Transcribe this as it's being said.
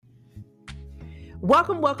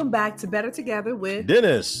Welcome back to Better Together with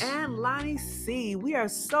Dennis. and Lonnie C. We are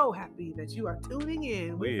so happy that you are tuning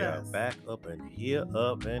in with We us. are back up in here.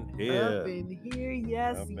 Up in here,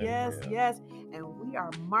 yes. And we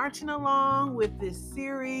are marching along with this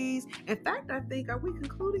series. In fact, I think, are we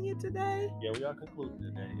concluding it today? Yeah, we are concluding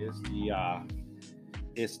today.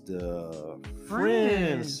 It's the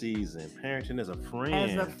friend season. Parenting as a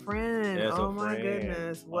friend. Oh my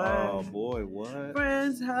goodness. What? Oh boy, what?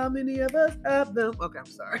 Friends, how many of us have them? Okay, I'm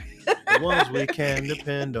sorry. The ones we can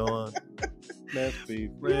depend on. Let's be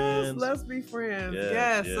friends. Yes, let's be friends.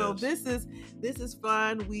 Yes. So this is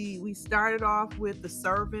fun. We started off with the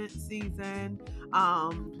servant season.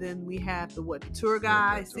 Then we have the tour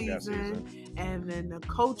guide season, and then the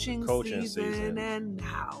coaching season, and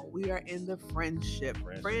now we are in the friends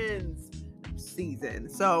season.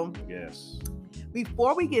 So yes.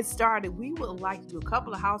 Before we get started, we would like to do a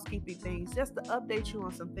couple of housekeeping things just to update you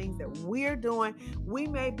on some things that we're doing. We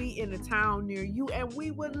may be in a town near you, and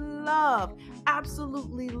we would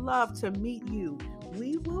absolutely love to meet you.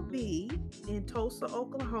 We will be in Tulsa,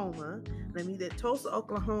 Oklahoma. Tulsa,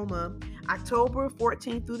 Oklahoma, October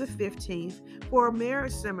 14th through the 15th for a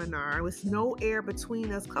marriage seminar. With no air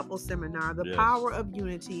between us couple seminar, the Power of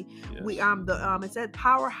Unity. Yes. It's at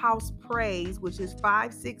Powerhouse Praise, which is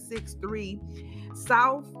 5663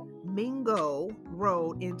 South Mingo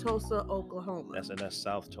Road in Tulsa, Oklahoma. That's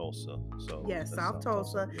South Tulsa. So yes, South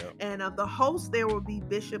Tulsa. Yep. And the host there will be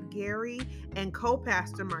Bishop Gary and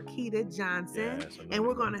co-pastor Marquita Johnson. And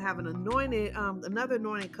we're going to have another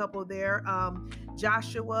anointed couple there,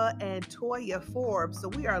 Joshua and Toya Forbes. So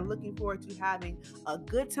we are looking forward to having a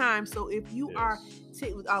good time. So if you we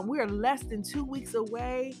are less than 2 weeks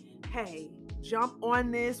away. Hey, jump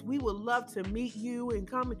on this. We would love to meet you and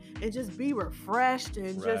come and just be refreshed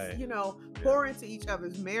and just, pour into each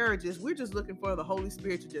other's marriages. We're just looking for the Holy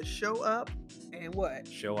Spirit to just show up and what?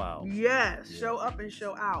 Show out. Yes, show up and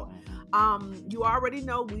show out. You already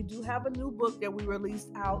know we do have a new book that we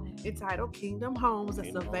released out entitled Kingdom Homes.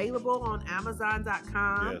 It's available on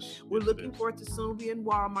Amazon.com. We're looking forward to soon be in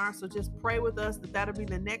Walmart. So just pray with us that'll be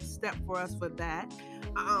the next step for us for that.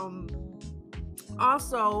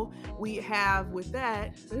 Also, we have with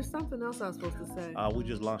that, there's something else I was supposed to say. We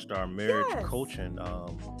just launched our marriage coaching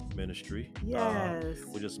ministry. Yes.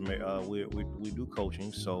 We do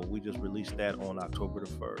coaching, so we just released that on October the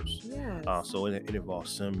 1st. Yes. So it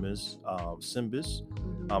involves Symbis,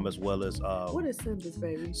 as well as what is Symbis,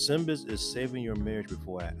 baby? Symbis is saving your marriage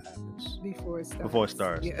before it happens. Before it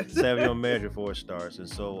starts. Yes. Saving your marriage before it starts. And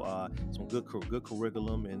so some good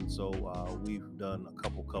curriculum, and so we've done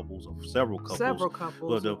several couples.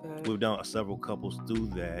 We've done several couples through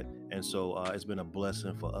that, and so it's been a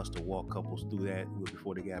blessing for us to walk couples through that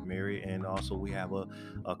before they got married. And also we have a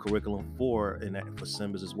curriculum for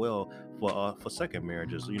Symbis as well for second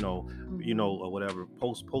marriages. Whatever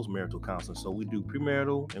post-marital counseling. So we do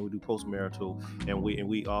premarital and we do post-marital, and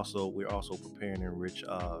we're also preparing and enrich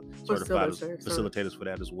certified facilitators for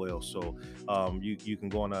that as well. So you can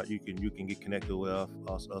go on you can get connected with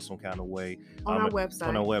us some kind of way on our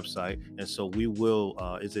website. And so we will,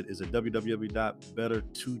 is it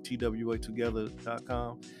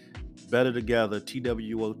www.better2twatogether.com? Better Together,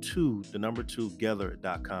 TWO2, the number 2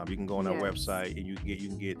 together.com. You can go on our website and you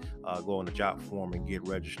can get go on the job form and get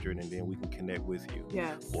registered, and then we can connect with you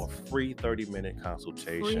for a free 30-minute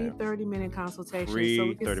consultation. So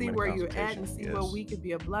we can see where you're at and see where we could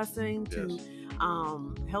be a blessing to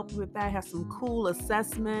help you with that. Have some cool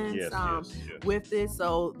assessments with this.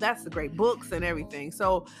 So that's the great books and everything.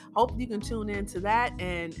 So hope you can tune into that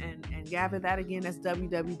and gather that again. That's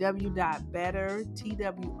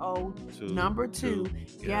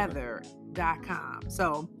www.better2together.com.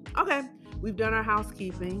 So we've done our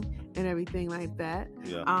housekeeping and everything like that.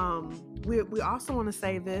 We also want to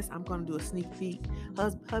say this. I'm going to do a sneak peek.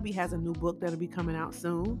 Hubby has a new book that'll be coming out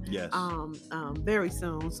soon. Very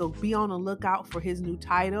soon. So be on the lookout for his new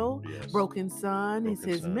title. Broken Son. It's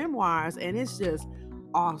his memoirs, and it's just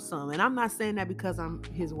awesome. And I'm not saying that because I'm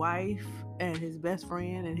his wife and his best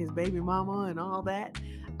friend and his baby mama and all that.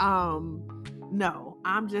 No,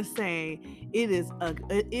 I'm just saying it is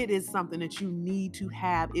something that you need to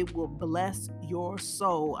have. It will bless your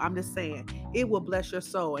soul. I'm just saying it will bless your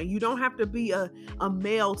soul. And you don't have to be a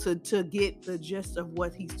male to get the gist of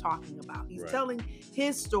what he's talking about. He's telling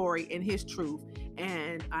his story and his truth.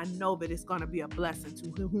 And I know that it's going to be a blessing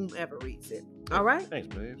to whomever reads it. All right? Thanks,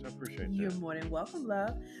 babes. I appreciate that. You're more than welcome,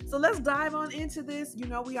 love. So let's dive on into this.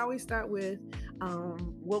 We always start with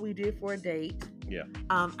what we did for a date.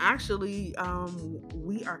 Actually,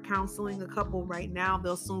 we are counseling a couple right now.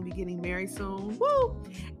 They'll soon be getting married soon. Woo!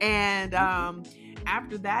 And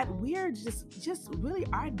after that, we are just really,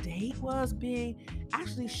 our date was being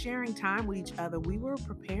actually sharing time with each other. We were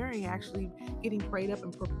preparing, actually getting prayed up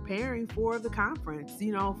and preparing for the conference,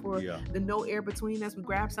 for the no air between us. We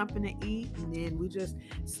grabbed something to eat, and then we just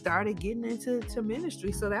started getting into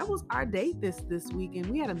ministry. So that was our date this weekend.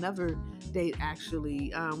 We had another date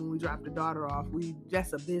actually when we dropped the daughter off.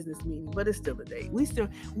 That's a business meeting, but it's still a date.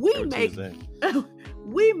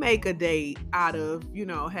 We make a date out of,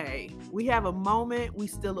 hey, we have a moment, we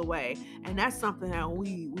still away. And that's something that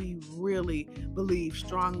we really believe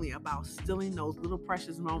strongly about, stealing those little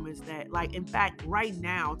precious moments that, like, in fact, right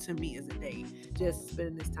now to me is a date, just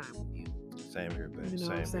spending this time with you. Same here, baby. You know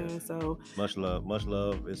what I'm saying? So much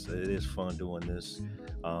love. It is fun doing this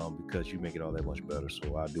because you make it all that much better.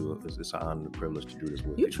 So I do it. It's an honor and privilege to do this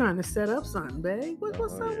with you. You trying to set up something, babe?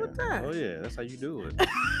 What's up with that? Oh yeah, that's how you do it.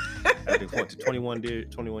 After 21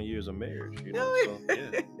 years of marriage, So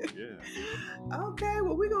yeah. Okay,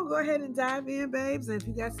 well, we're gonna go ahead and dive in, babes. And if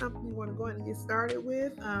you got something you want to go ahead and get started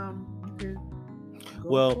with, you can.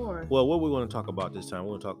 Well, what we want to talk about this time,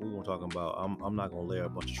 we're going to talk about. I'm not going to lay a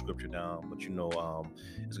bunch of scripture down, but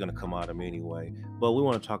it's going to come out of me anyway. But we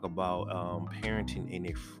want to talk about parenting in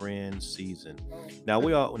a friend season. Now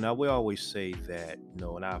we always say that,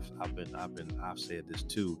 and I've said this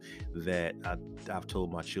too, that I've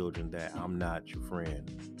told my children that I'm not your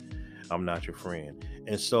friend. I'm not your friend.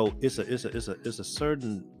 And so it's a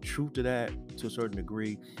certain truth to that, to a certain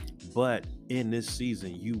degree. But in this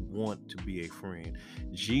season, you want to be a friend.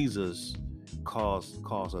 Jesus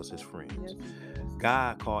calls us his friends. Yes.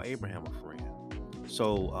 God called Abraham a friend.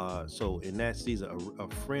 So in that season, a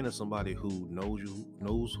friend is somebody who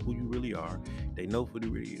knows who you really are. They know who you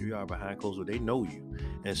really are behind closed doors. They know you.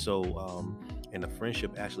 And so and the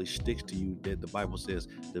friendship actually sticks to you. That the Bible says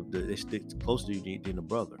it sticks closer to you than a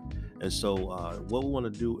brother. And so what we want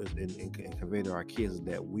to do is and convey to our kids is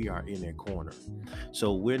that we are in their corner.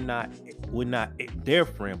 So we're not their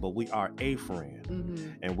friend, but we are a friend.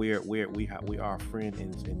 Mm-hmm. And we are a friend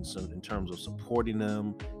in terms of supporting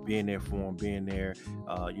them, being there for them, being there,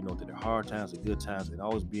 through their hard times and good times, and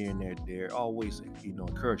always being there. They're always,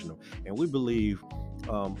 encouraging them. And we believe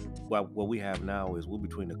what we have now is we're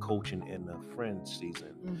between the coaching and the friend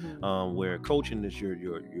season, mm-hmm. Where coaching is you're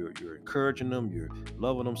encouraging them, you're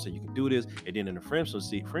loving them, so you can do this, and then in the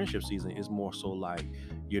friendship season is more so like,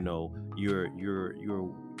 you're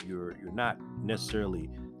not necessarily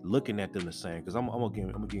looking at them the same. Because I'm gonna give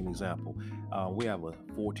you an example. We have a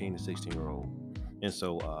 14 to 16-year-old. And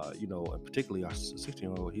so, particularly our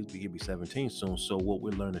 16-year-old, he'll be 17 soon. So what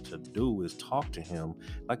we're learning to do is talk to him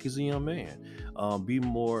like he's a young man. Let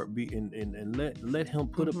him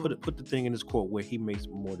put the thing in his court where he makes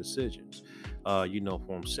more decisions, for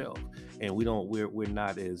himself. And we're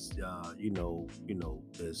not as,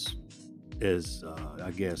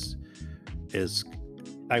 I guess, as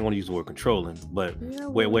I ain't want to use the word controlling, but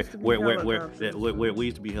where we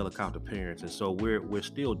used to be helicopter parents, and so we're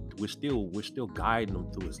still guiding him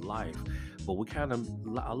through his life, but we kind of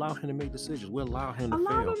allow him to make decisions. We allow him to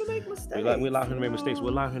fail. Him to make mistakes. We allow him to make mistakes. We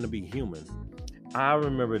allow him to be human. I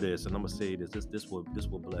remember this, and I'm gonna say this. This will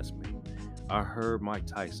bless me. I heard Mike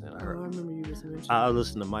Tyson. I remember you just mentioned. I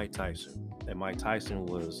listened to Mike Tyson, and Mike Tyson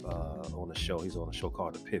was on a show. He's on a show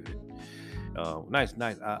called The Pivot. Nice.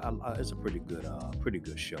 It's a pretty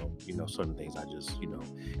good show. Certain things I just,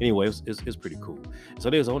 anyway, it's pretty cool. So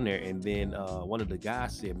they was on there, and then one of the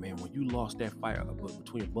guys said, "Man, when you lost that fight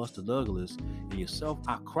between Buster Douglas and yourself,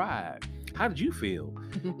 I cried. How did you feel?"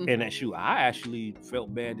 And that shoot, I actually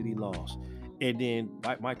felt bad that he lost. And then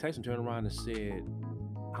Mike Tyson turned around and said,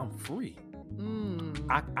 "I'm free.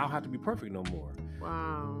 I don't have to be perfect no more."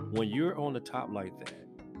 Wow. When you're on the top like that,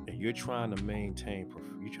 and you're trying to maintain,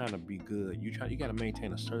 you're trying to be good, you got to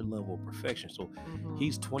maintain a certain level of perfection. So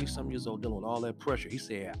he's 20-some years old dealing with all that pressure. He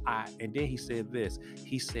said, and then he said this.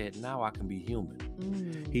 He said, "Now I can be human."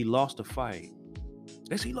 He lost a fight.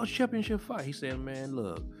 He lost a championship fight. He said, "Man,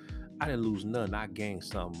 look, I didn't lose nothing. I gained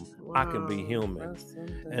something. Wow, I can be human."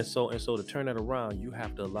 And so to turn that around, you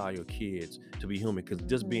have to allow your kids to be human. Because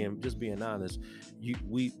just being honest,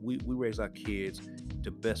 we raise our kids the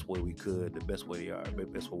best way we could, the best way they are, the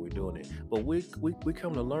best way we're doing it. But we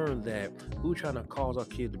come to learn that we're trying to cause our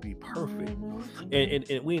kids to be perfect, and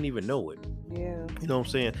we didn't even know it. Yeah, you know what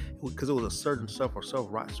I'm saying? Because it was a certain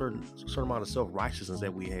amount of self-righteousness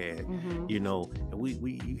that we had, and you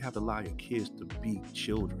have to allow your kids to be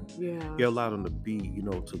children. Yeah, you allow them to be,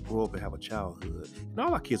 to grow grow up and have a childhood. And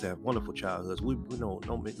all our kids have wonderful childhoods. We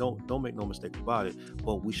don't make no mistake about it.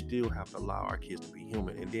 But we still have to allow our kids to be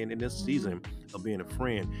human. And then in this season of being a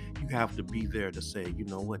friend, you have to be there to say, you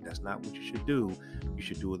know what, that's not what you should do. You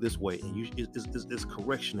should do it this way. And it's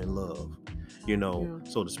correction and love,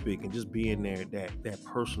 so to speak, and just being there, that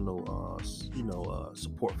personal,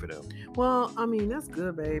 support for them. Well, I mean, that's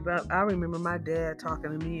good, babe. I remember my dad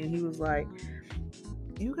talking to me, and he was like,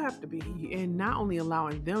 you have to be, and not only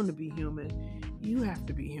allowing them to be human, you have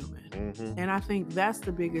to be human. Mm-hmm. And I think that's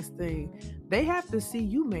the biggest thing. They have to see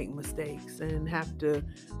you make mistakes and have to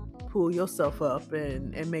pull yourself up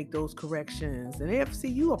and make those corrections. And they have to see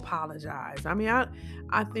you apologize. I mean,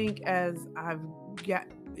 I think as I've got,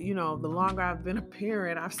 the longer I've been a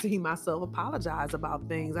parent, I've seen myself apologize about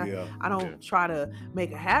things. I don't try to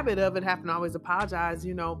make a habit of it, having to always apologize,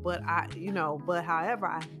 but however,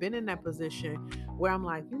 I've been in that position where I'm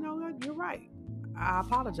like, you're right. I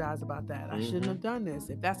apologize about that. I shouldn't have done this.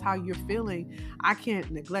 If that's how you're feeling, I can't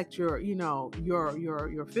neglect your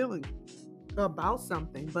feeling about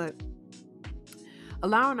something, but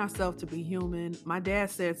allowing ourselves to be human. My dad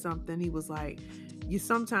said something. He was like, you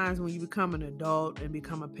sometimes when you become an adult and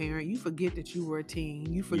become a parent, you forget that you were a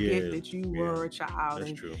teen. You forget that you were a child.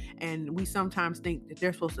 That's true. And we sometimes think that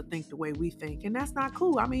they're supposed to think the way we think. And that's not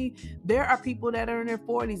cool. I mean, there are people that are in their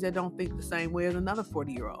 40s that don't think the same way as another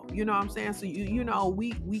 40-year-old. You know what I'm saying? So,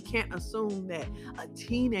 we can't assume that a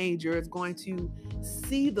teenager is going to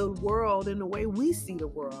see the world in the way we see the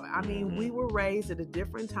world. I mean, we were raised at a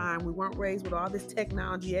different time. We weren't raised with all this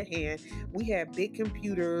technology at hand. We had big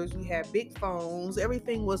computers. We had big phones.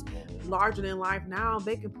 Everything was larger than life. Now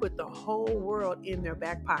they can put the whole world in their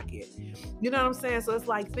back pocket. You know what I'm saying? So it's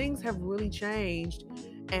like things have really changed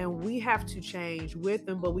and we have to change with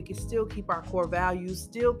them, but we can still keep our core values,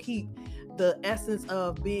 still keep the essence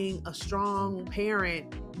of being a strong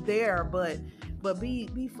parent there, but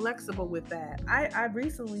be flexible with that. I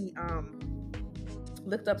recently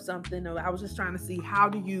looked up something. I was just trying to see, how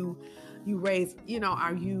do you raise,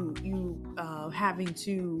 are you having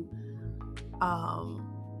to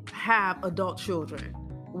have adult children?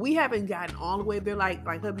 We haven't gotten all the way there. Like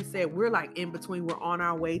hubby said, we're like in between. We're on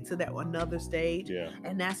our way to that another stage. Yeah.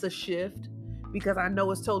 And that's a shift, because I know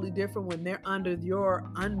it's totally different when they're under your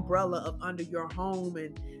umbrella of under your home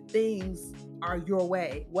and things are your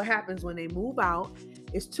way. What happens when they move out?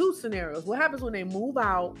 It's two scenarios. What happens when they move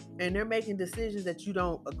out and they're making decisions that you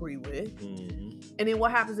don't agree with? Mm-hmm. And then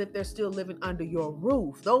what happens if they're still living under your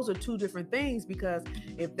roof? Those are two different things, because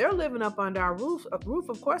if they're living up under our roof,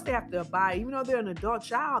 of course they have to abide. Even though they're an adult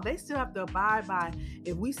child, they still have to abide by,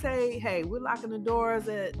 if we say, hey, we're locking the doors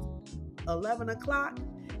at 11 o'clock,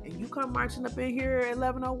 and you come marching up in here at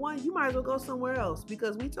 11:01, you might as well go somewhere else,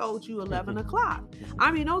 because we told you 11 o'clock.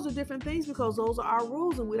 I mean, those are different things, because those are our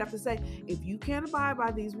rules, and we'd have to say, if you can't abide by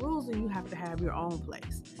these rules, then you have to have your own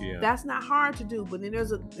place. Yeah. That's not hard to do. But then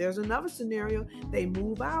there's another scenario. They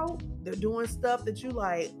move out, they're doing stuff that you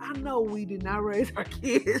like, I know we did not raise our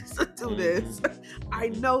kids to do this. I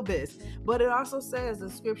know this. But it also says in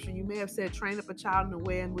scripture, you may have said, train up a child in the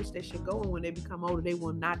way in which they should go, and when they become older, they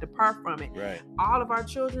will not depart from it. Right. All of our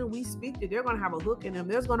children, we speak that they're going to have a hook in them.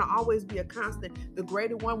 There's going to always be a constant. The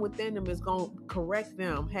greater one within them is going to correct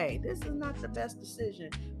them. Hey, this is not the best decision.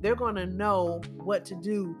 They're going to know what to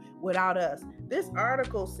do without us. This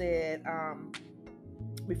article said,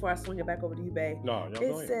 before I swing it back over to you, babe.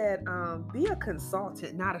 It said, be a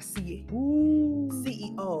consultant, not a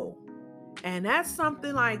CEO. And that's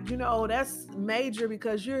something like, that's major,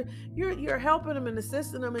 because you're helping them and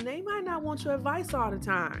assisting them, and they might not want your advice all the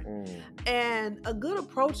time. And a good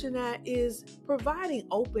approach in that is providing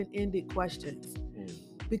open-ended questions.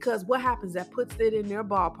 Because what happens, that puts it in their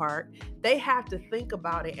ballpark. They have to think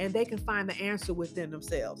about it, and they can find the answer within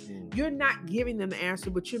themselves. You're not giving them the answer,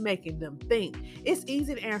 but you're making them think. It's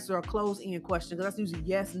easy to answer a closed-end question, because that's usually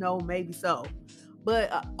yes, no, maybe so.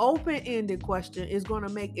 But an open-ended question is going to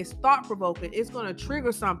make, it's thought-provoking. It's going to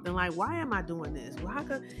trigger something like, why am I doing this? Well, how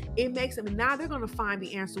come it makes them? Now they're going to find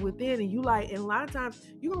the answer within, and and a lot of times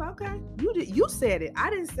you go, okay, you said it.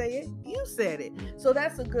 I didn't say it. You said it. So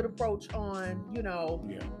that's a good approach on,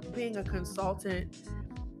 being a consultant,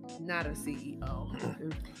 not a CEO.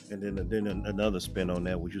 And then another spin on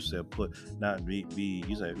that, what you said, you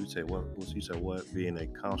said what? Being a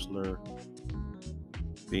counselor,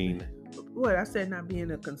 What I said, not being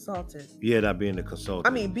a consultant. Yeah, not being a consultant. I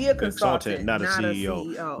mean, be a consultant, not a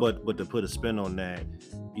CEO. But to put a spin on that,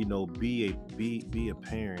 be a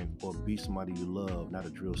parent or be somebody you love, not a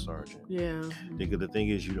drill sergeant. Yeah. Because the thing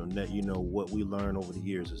is, what we learned over the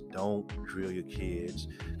years is don't drill your kids,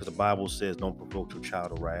 because the Bible says don't provoke your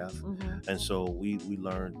child to wrath. Mm-hmm. And so we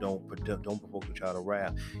learned don't provoke your child to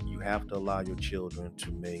wrath. You have to allow your children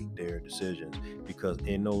to make their decisions, because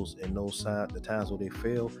in those the times where they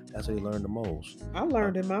fail, that's where they learn the most. I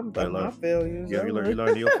learned in my failures. Yeah, you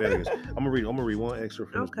learn your failures. I'm gonna read one extra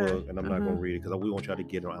from this book, and I'm not gonna read it because we want y'all to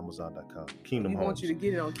get it on Amazon.com. Kingdom Homes. We want you to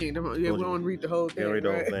get it on Kingdom Homes. Yeah, we don't read the whole thing. Yeah, read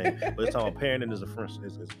the whole thing. But it's talking about parenting is a friend.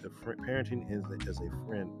 Parenting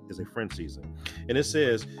is a friend season, and it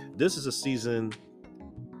says this is a season.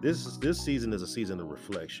 This season is a season of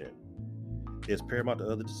reflection. It's paramount to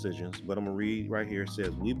other decisions, but I'm going to read right here. It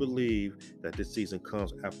says, we believe that this season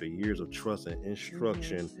comes after years of trust and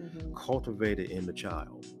instruction cultivated in the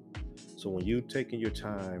child. So when you're taking your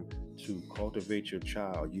time to cultivate your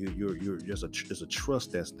child, you're just it's a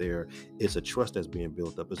trust that's there. It's a trust that's being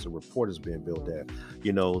built up. It's a rapport that's being built there.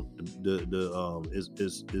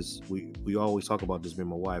 We always talk about this, me and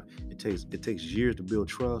my wife. It takes years to build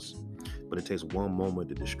trust, but it takes one moment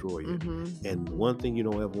to destroy it. Mm-hmm. And one thing you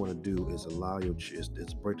don't ever want to do is allow is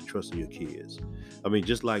break the trust of your kids. I mean,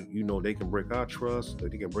 just like, they can break our trust,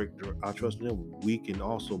 they can break our trust in them, we can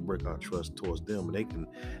also break our trust towards them. And they can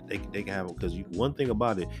have it, because one thing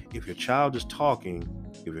about it, if your child is talking,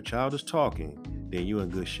 then you're in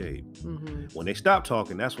good shape. Mm-hmm. When they stop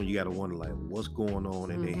talking, that's when you got to wonder, like, what's going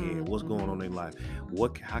on in their head? What's going on in their life?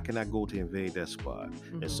 How can I go to invade that spot?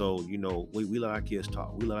 Mm-hmm. And so, we let our kids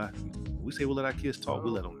talk. We let our kids talk.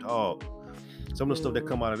 We let them talk. Some of the stuff that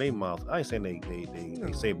come out of their mouth, I ain't saying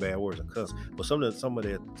they say bad words or cuss, but some of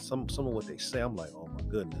what they say, I'm like, oh my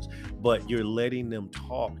goodness. But you're letting them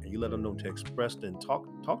talk, and you let them know to express and talk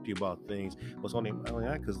to you about things. What's on their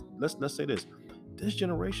mind? Because let's say this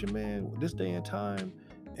generation, man, this day and time,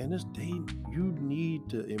 and this day, you need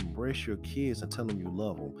to embrace your kids and tell them you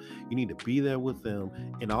love them. You need to be there with them.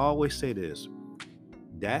 And I always say this,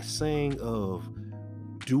 that saying of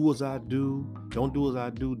do as I do, don't do as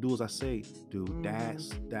I do as I say, dude,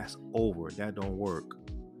 that's over. That don't work.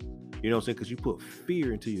 You know what I'm saying? Because you put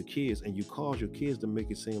fear into your kids, and you cause your kids to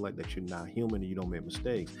make it seem like that you're not human and you don't make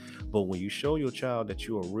mistakes. But when you show your child that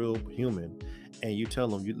you're a real human, and you tell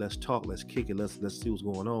them, let's talk, let's kick it, let's see what's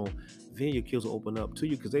going on, then your kids will open up to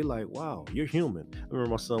you, because they like, wow, you're human. I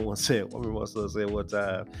remember my son said one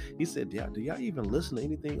time, he said, do y'all even listen to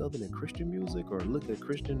anything other than Christian music or look at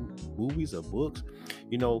Christian movies or books?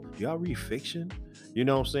 Do y'all read fiction? You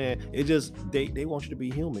know what I'm saying? It just, they want you to be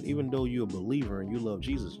human. Even though you're a believer and you love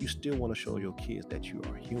Jesus, you still want to show your kids that you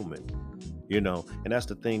are human. And that's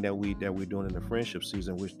the thing that we're doing in the friendship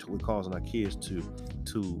season, which we're causing our kids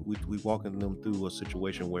we walking them through a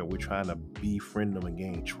situation where we're trying to befriend them and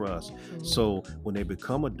gain trust. Mm-hmm. So when they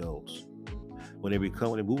become adults, when they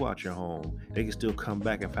move out your home, they can still come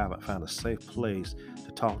back and find a safe place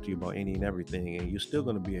to talk to you about any and everything, and you're still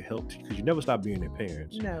going to be a help to you, because you never stop being their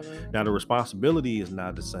parents. Never. Now the responsibility is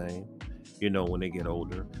not the same, when they get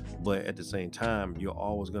older, but at the same time, you're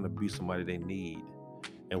always going to be somebody they need.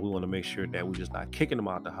 And we want to make sure that we're just not kicking them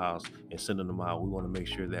out the house and sending them out. We want to make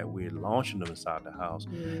sure that we're launching them inside the house,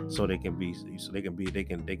 so they can be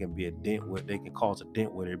a dent where they can cause a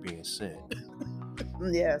dent where they're being sent.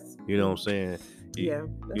 Yes. You know what I'm saying? Yeah.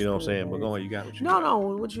 You know what I'm saying? But go on, you got what you got. No,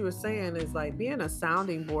 what you were saying is like being a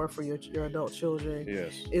sounding board for your adult children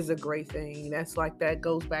is a great thing. That's like, that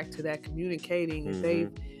goes back to that communicating. Mm-hmm.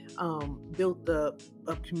 They've built the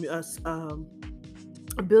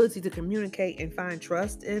ability to communicate and find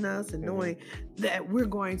trust in us, and knowing that we're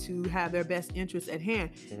going to have their best interests at hand.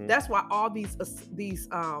 Mm-hmm. That's why all these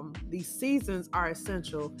seasons are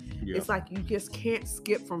essential. Yeah. It's like you just can't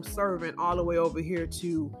skip from servant all the way over here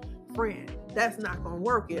to friend. That's not going to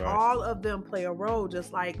work. Right. All of them play a role,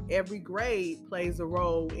 just like every grade plays a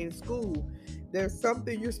role in school. There's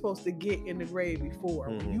something you're supposed to get in the grade before.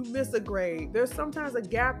 Mm-hmm. You miss a grade, there's sometimes a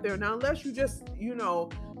gap there. Now, unless you just,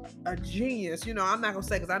 a genius, I'm not going to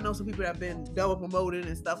say, because I know some people that have been double promoted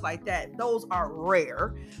and stuff like that. Those are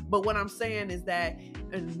rare. But what I'm saying is that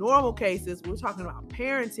in normal cases, we're talking about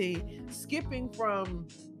parenting,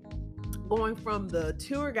 going from the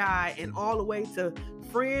tour guide and all the way to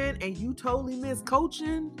friend, and you totally miss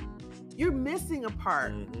coaching. You're missing a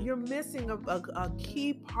part. Mm-hmm. You're missing a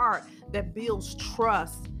key part that builds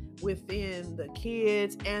trust within the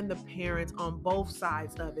kids and the parents on both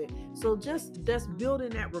sides of it. So just building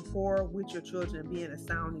that rapport with your children and being a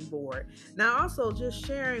sounding board. Now, also just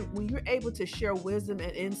sharing, when you're able to share wisdom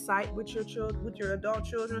and insight with your children, with your adult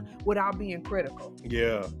children, without being critical.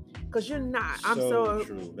 Yeah. Because you're not. So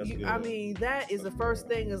true. That's good. I mean, that is the first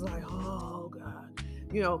thing, is like, oh God.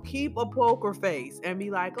 keep a poker face and be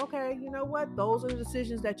like, okay, you know what? Those are the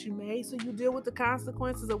decisions that you made. So you deal with the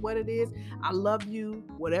consequences of what it is. I love you,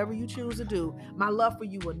 whatever you choose to do. My love for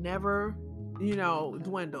you will never,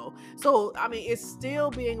 dwindle. So, I mean, it's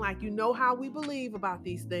still being like, how we believe about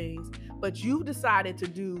these things, but you decided to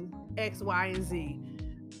do X, Y, and Z.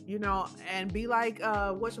 And be like,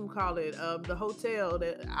 the hotel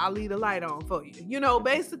that I'll leave the light on for you.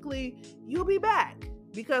 Basically, you'll be back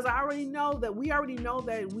because we already know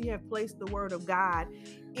that we have placed the word of God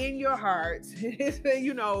in your hearts.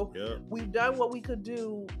 We've done what we could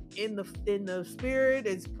do in the spirit.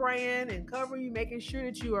 It's praying and covering you, making sure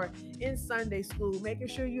that you are in Sunday school, making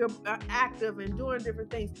sure you're active and doing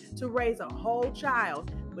different things to raise a whole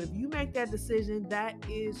child. But if you make that decision, that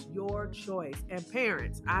is your choice. And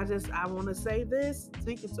parents, I want to say this,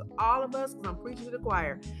 speaking to all of us, because I'm preaching to the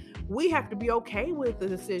choir. We have to be okay with the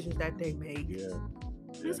decisions that they make. Yeah.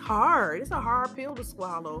 It's hard. It's a hard pill to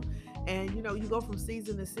swallow. And, you go from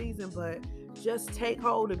season to season, but just take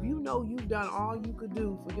hold. If you've done all you could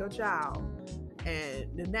do for your child, and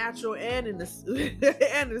the natural and in the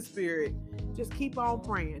and the spirit, just keep on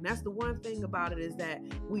praying. That's the one thing about it, is that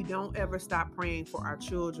we don't ever stop praying for our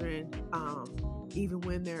children, even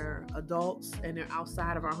when they're adults and they're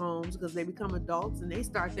outside of our homes, because they become adults and they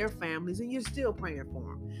start their families, and you're still praying for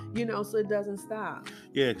them. So it doesn't stop.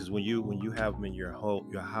 Yeah, because when you have them in your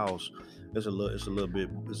house, it's a little bit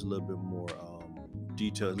more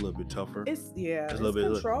detailed, a little bit tougher. It's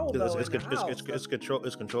controlled.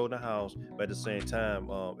 It's controlled in the house, but at the same time,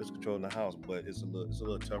 it's controlled in the house, but it's a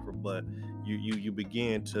little tougher. But you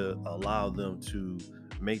begin to allow them to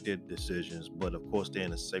make their decisions, but of course they're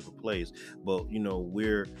in a safer place. But when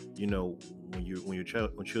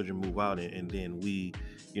children move out, and then we,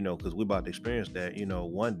 because we're about to experience that,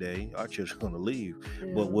 one day our children are going to leave.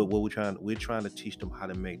 Yeah. But we're trying to teach them how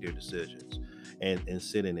to make their decisions. And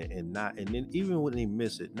sit in it, and then even when they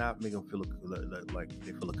miss it, not make them feel like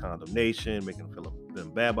they feel a condemnation, making them feel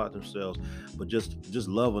bad about themselves, but just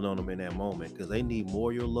loving on them in that moment, because they need more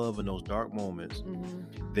of your love in those dark moments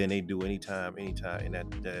than they do anytime in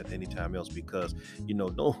that anytime else. Because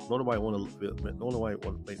nobody want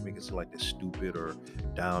to make it seem like they're stupid or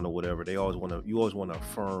down or whatever. You always want to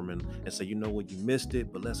affirm and say, you missed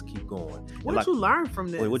it, but let's keep going. What you learn from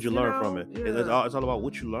this? What you learn from it? Yeah. It's all about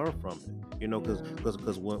what you learn from it.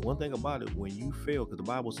 Because one thing about it, when you fail, because the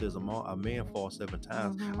Bible says a man falls 7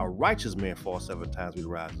 times, a righteous man falls 7 times, he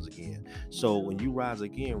rises again. So when you rise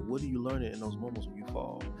again, what are you learning in those moments when you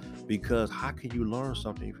fall? Because how can you learn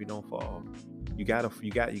something if you don't fall? You gotta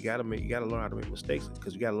learn how to make mistakes,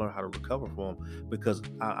 because you gotta learn how to recover from them. Because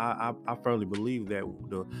I firmly believe that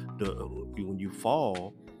when you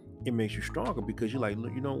fall, it makes you stronger, because you're like,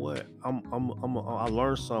 look, you know what? I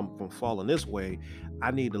learned something from falling this way. I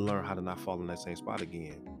need to learn how to not fall in that same spot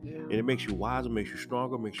again. Yeah. And it makes you wiser, makes you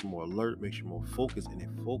stronger, makes you more alert, makes you more focused, and it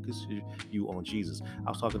focuses you on Jesus. I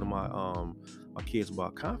was talking to my kids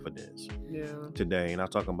about confidence today, and I was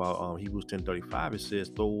talking about Hebrews 10:35. It says,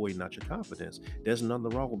 "Throw away not your confidence." There's nothing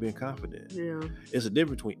wrong with being confident. Yeah, it's a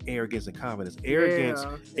difference between arrogance and confidence.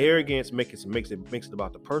 Arrogance makes it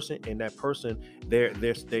about the person, and that person, that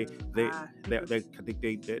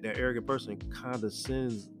arrogant person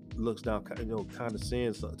looks down,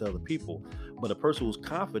 condescends to other people. But a person who's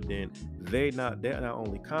confident, they're not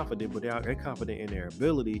only confident, but they're confident in their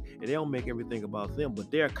ability, and they don't make everything about them,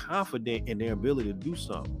 but they're confident in their ability to do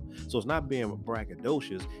something. So it's not being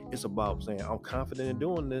braggadocious. It's about saying, I'm confident in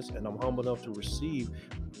doing this, and I'm humble enough to receive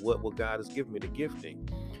what God has given me, the gifting.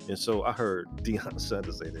 And so I heard Deion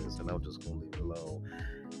Sanders say this, and I'm just gonna leave it alone.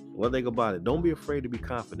 One thing about it, don't be afraid to be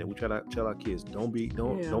confident. We try to tell our kids, don't be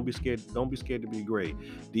scared. Don't be scared to be great.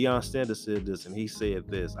 Deion Sanders said this, and he said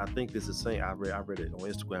this. I think this is saying, I read it on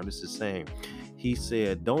Instagram. This is saying, he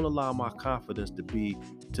said, don't allow my confidence to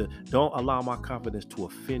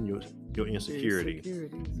offend your insecurity.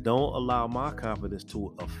 Don't allow my confidence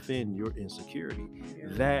to offend your insecurity. Yeah.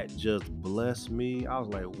 That just blessed me. I was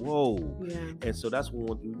like, whoa. Yeah. And so that's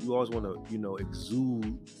when you always want to,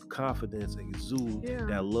 exude confidence and exude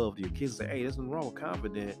that love to your kids. Say, hey, there's nothing wrong with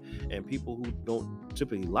confidence. And people who don't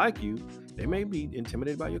typically like you, they may be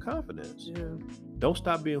intimidated by your confidence. Yeah. Don't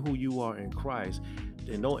stop being who you are in Christ,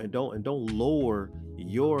 and don't lower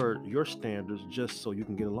your standards just so you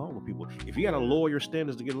can get along with people. If you got to lower your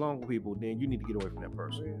standards to get along with people, then you need to get away from that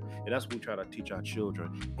person. Yeah. And that's what we try to teach our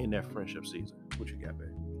children in that friendship season. What you got, babe?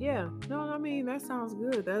 Yeah, no, I mean, that sounds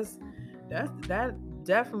good. That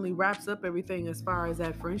definitely wraps up everything as far as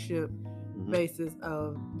that friendship basis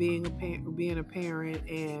of being a parent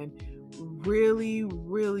and really,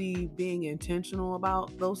 really being intentional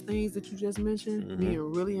about those things that you just mentioned, being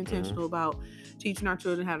really intentional about teaching our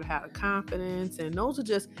children how to have confidence. And those are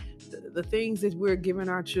just the things that we're giving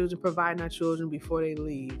our children, providing our children before they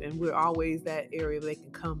leave. And we're always that area they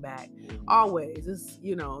can come back. Always. It's,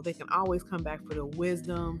 they can always come back for the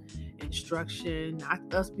wisdom, instruction,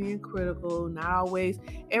 not us being critical, not always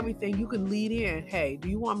everything. You can lead in. Hey, do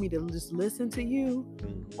you want me to just listen to you,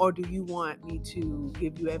 or do you want me to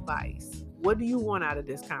give you advice? What do you want out of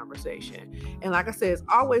this conversation? And like I said, it's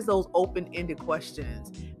always those open-ended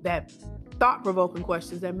questions, that thought-provoking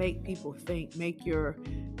questions that make people think, make your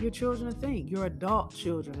children think, your adult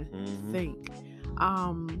children think.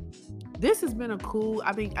 This has been a cool,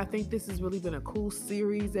 I think this has really been a cool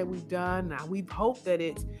series that we've done. Now, we hope that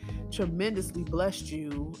it's tremendously blessed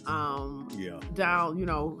you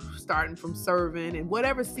down, starting from serving and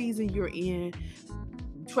whatever season you're in.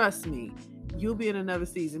 Trust me, you'll be in another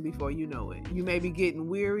season before you know it. You may be getting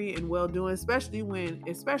weary and well-doing, especially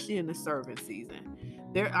in the serving season.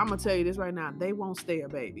 I'm going to tell you this right now, they won't stay a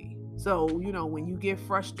baby. So, when you get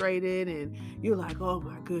frustrated and you're like, oh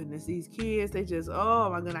my goodness, these kids, they just, oh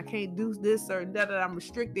my goodness, I can't do this or I'm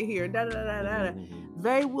restricted here,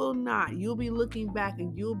 They will not. You'll be looking back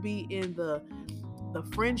and you'll be in the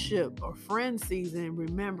friendship or friend season,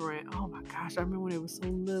 remembering, oh my gosh, I remember when they were so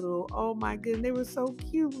little. Oh my goodness, they were so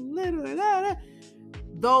cute and little.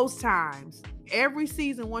 Those times, every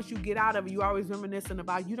season, once you get out of it, you always reminiscing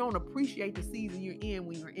about, you don't appreciate the season you're in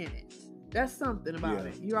when you're in it. That's something about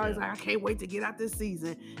it. You're always like, I can't wait to get out this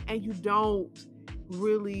season. And you don't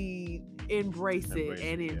really embrace it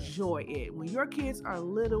and enjoy it. When your kids are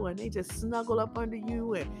little and they just snuggle up under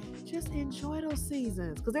you, and just enjoy those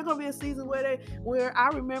seasons. Because there's going to be a season where I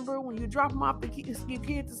remember when you drop them off, your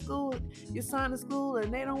kid to school, your son to school,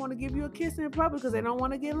 and they don't want to give you a kiss in public because they don't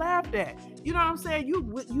want to get laughed at. You know what I'm saying? You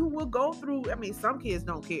will go through, some kids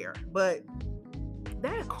don't care, but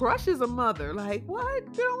that crushes a mother. Like, what?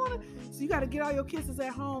 You don't want to. So you got to get all your kisses at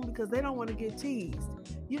home because they don't want to get teased.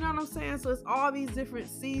 You know what I'm saying? So it's all these different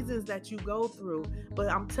seasons that you go through. But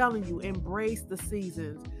I'm telling you, embrace the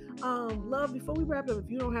seasons. Love, before we wrap up, if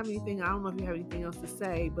you don't have anything, I don't know if you have anything else to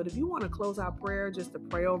say, but if you want to close out prayer, just to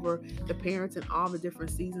pray over the parents and all the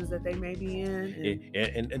different seasons that they may be in.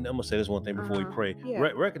 And I'm going to say this one thing before we pray.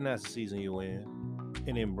 Recognize the season you're in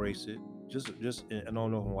and embrace it. Just, and I don't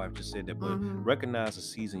know if my wife just said that, but recognize the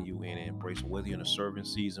season you in and embrace it. Whether you're in a serving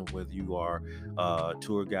season, whether you are a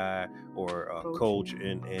tour guide or a coach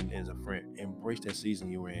and as a friend, embrace that season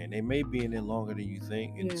you're in. They may be in it longer than you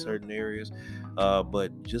think in certain areas,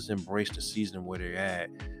 but just embrace the season where they're at,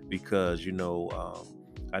 because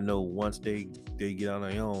I know once they get on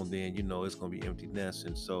their own, then it's gonna be empty nest.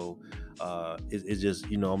 And so it's just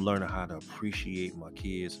I'm learning how to appreciate my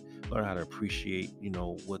kids, learn how to appreciate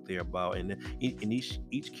what they're about, and each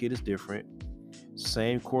kid is different.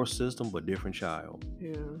 Same core system but different child.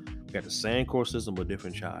 We got the same core system but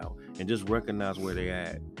different child, and just recognize where they're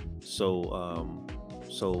at. So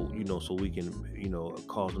we can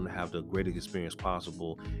cause them to have the greatest experience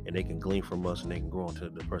possible, and they can glean from us, and they can grow into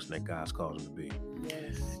the person that God's called them to be.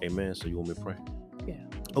 Amen. So you want me to pray?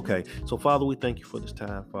 Okay. So Father, we thank you for this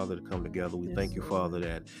time, Father, to come together. We thank you, Father,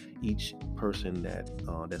 that each person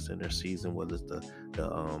that's in their season, whether it's the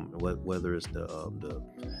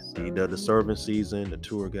serving season, the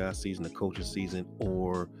tour guide season, the coaching season,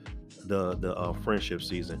 or the friendship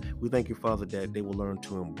season, we thank you, Father, that they will learn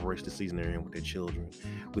to embrace the season they're in with their children.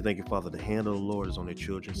 We thank you, Father, the hand of the Lord is on their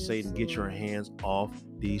children. Satan, get your hands off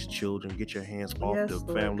these children, get your hands off the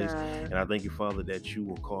families. And I thank you, Father, that you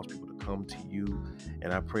will cause people to come to you.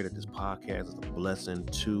 And I pray that this podcast is a blessing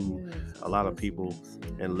to a lot of people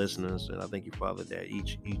and listeners. And I thank you, Father, that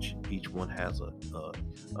each one has a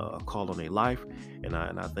call on their life. And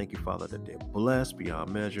I thank you, Father, that they're blessed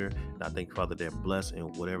beyond measure. And I thank you, Father, they're blessed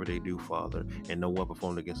in whatever they do, Father, and no weapon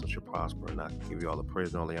formed against us shall prosper. And I give you all the praise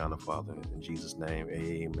and all the honor, Father, in Jesus' name.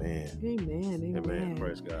 Amen. Amen.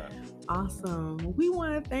 Praise God. Awesome. We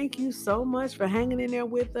want to thank you so much for hanging in there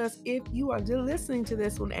with us. If you are listening to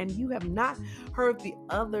this one and you have not heard the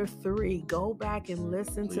other 3, go back and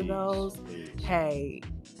listen to those. Hey,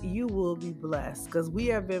 you will be blessed, because we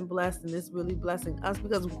have been blessed, and it's really blessing us,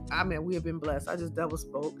 because we have been blessed. I just double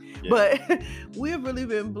spoke, but we have really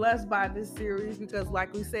been blessed by this series, because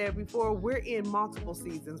like we said before, we're in multiple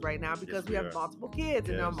seasons right now, because we have multiple kids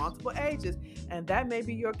and they're multiple ages, and that may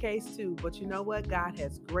be your case too. But you know what? God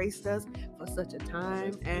has graced us for such a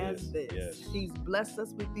time as this. He's blessed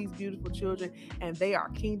us with these beautiful children, and they are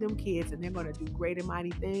kingdom kids, and they're going to do great and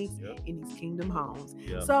mighty things in these kingdom homes.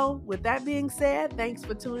 So with that being said, thanks for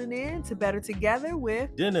for tuning in to Better Together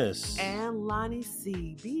with Dennis and Lonnie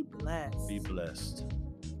C. Be blessed. Be blessed.